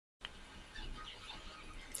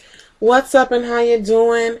What's up and how you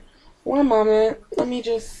doing? One moment. Let me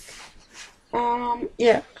just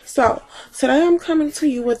yeah. So today I'm coming to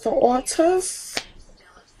you with the Ulta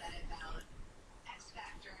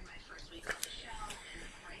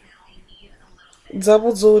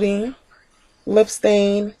Double Duty Lip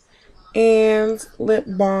Stain and Lip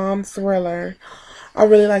Balm Thriller. I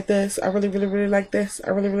really like this. I really like this. I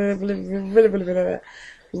really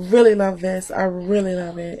love this. I really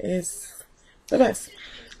love it. It's the best.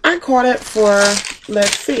 I caught it for,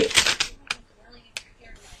 let's see,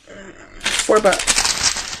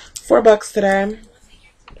 $4 today.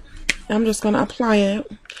 I'm just gonna apply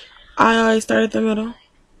it. I always start at the middle.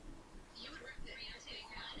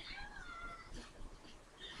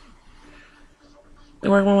 It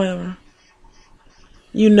worked whatever.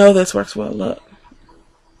 You know this works well. Look.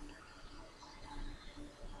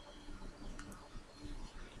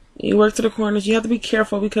 You work to the corners. You have to be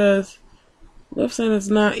careful because lip stain is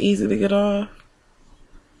not easy to get off.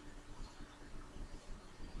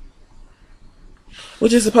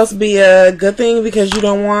 Which is supposed to be a good thing because you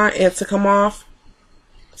don't want it to come off.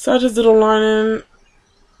 So I just did a line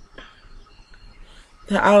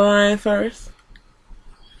the outline first.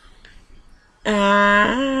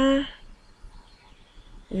 And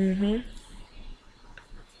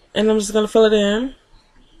I'm just gonna fill it in.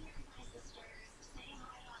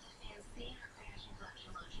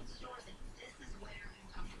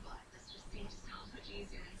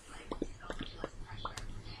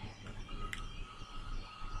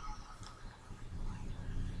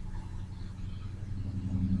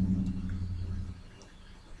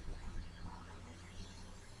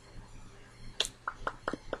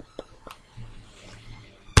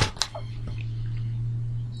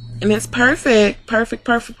 And it's perfect. Perfect.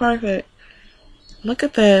 Look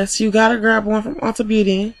at this. You gotta grab one from Ulta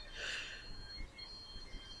Beauty.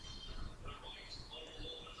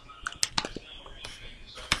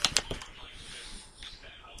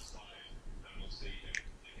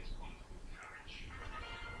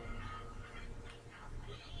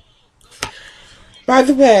 By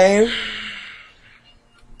the way,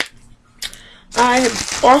 I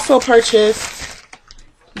also purchased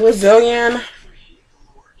Brazilian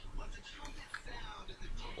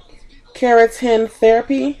Keratin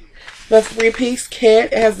Therapy, the 3-piece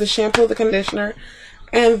kit. It has the shampoo, the conditioner,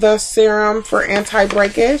 and the serum for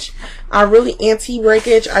anti-breakage. I really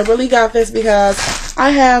got this because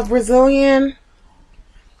I have Brazilian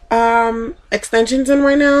extensions in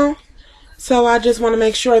right now. So I just want to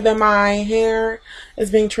make sure that my hair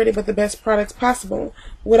is being treated with the best products possible.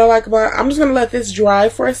 What I like about it, I'm just going to let this dry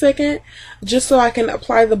for a second just so I can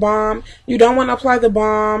apply the balm. You don't want to apply the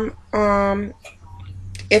balm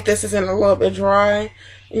if this isn't a little bit dry.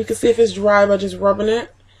 You can see if it's dry by just rubbing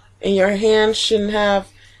it. And your hand shouldn't have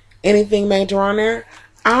anything major on there.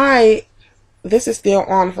 This is still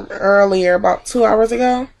on from earlier, about 2 hours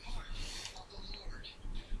ago.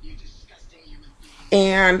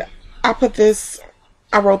 And I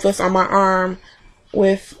wrote this on my arm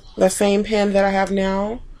with the same pen that I have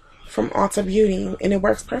now from Ulta Beauty, and it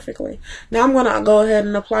works perfectly. Now I'm going to go ahead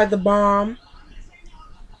and apply the balm.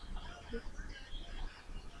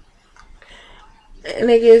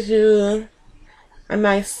 And it gives you a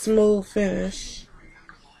nice smooth finish.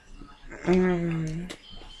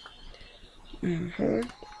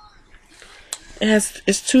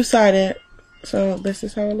 It's two-sided, so this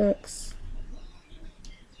is how it looks.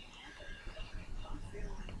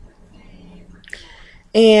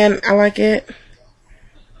 And I like it.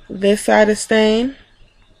 This side is stained.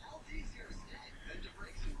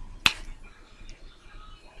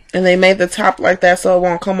 And they made the top like that so it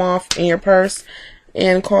won't come off in your purse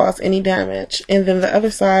and cause any damage. And then the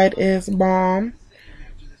other side is balm.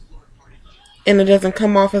 And it doesn't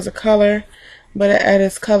come off as a color, but it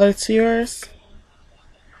adds color to yours.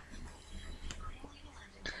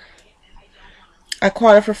 I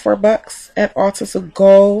caught it for $4 at Ulta, so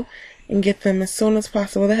go and get them as soon as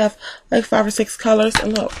possible. They have like 5 or 6 colors.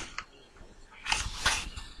 And look.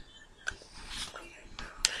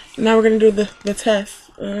 Now we're going to do the test.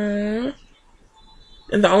 And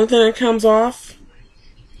the only thing that comes off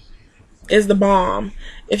is the balm.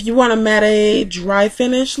 If you want a matte dry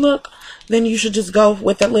finish look, then you should just go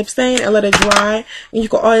with the lip stain and let it dry. And you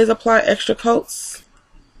can always apply extra coats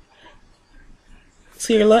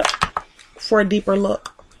to your lip for a deeper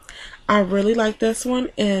look. I really like this one,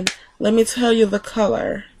 and let me tell you the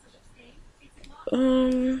color.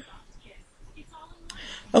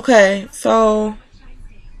 Okay, so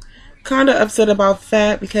kind of upset about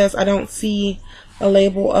that because I don't see a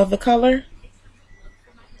label of the color.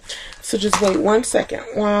 So just wait 1 second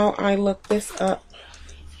while I look this up.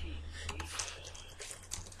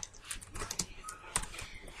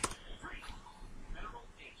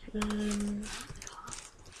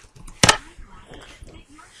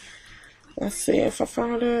 Let's see if I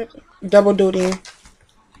found it. Double Duty.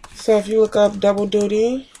 So if you look up Double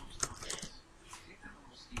Duty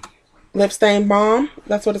Lipstain Balm,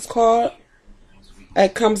 that's what it's called.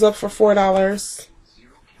 It comes up for $4.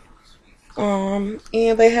 And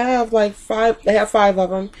they have like five of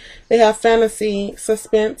them. They have fantasy,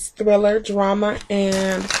 suspense, thriller, drama,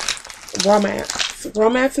 and romance.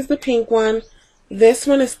 Romance is the pink one. This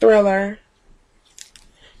one is thriller.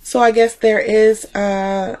 So I guess there is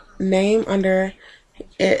a name under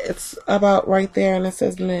it. It's about right there, and it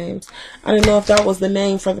says names. I didn't know if that was the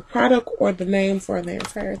name for the product or the name for the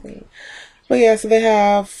entire thing. But yeah, so they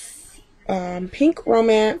have pink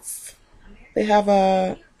romance. They have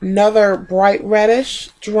another bright reddish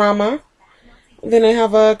drama. Then they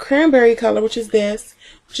have a cranberry color, which is this,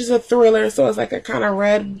 which is a thriller. So it's like a kind of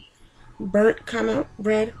red, burnt kind of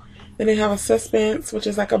red. Then they have a suspense, which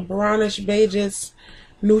is like a brownish beigeish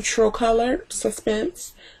neutral color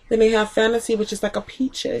suspense. Then they have fantasy, which is like a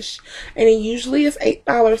peachish, and it usually is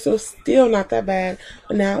 $8, so still not that bad.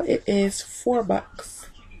 But now it is $4,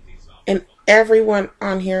 and everyone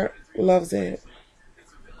on here loves it.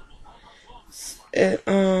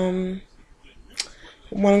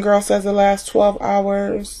 One girl says it lasts 12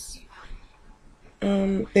 hours.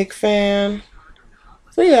 Big fan.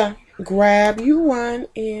 So yeah, grab you one,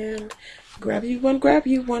 and grab you one, grab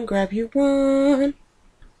you one, grab you one.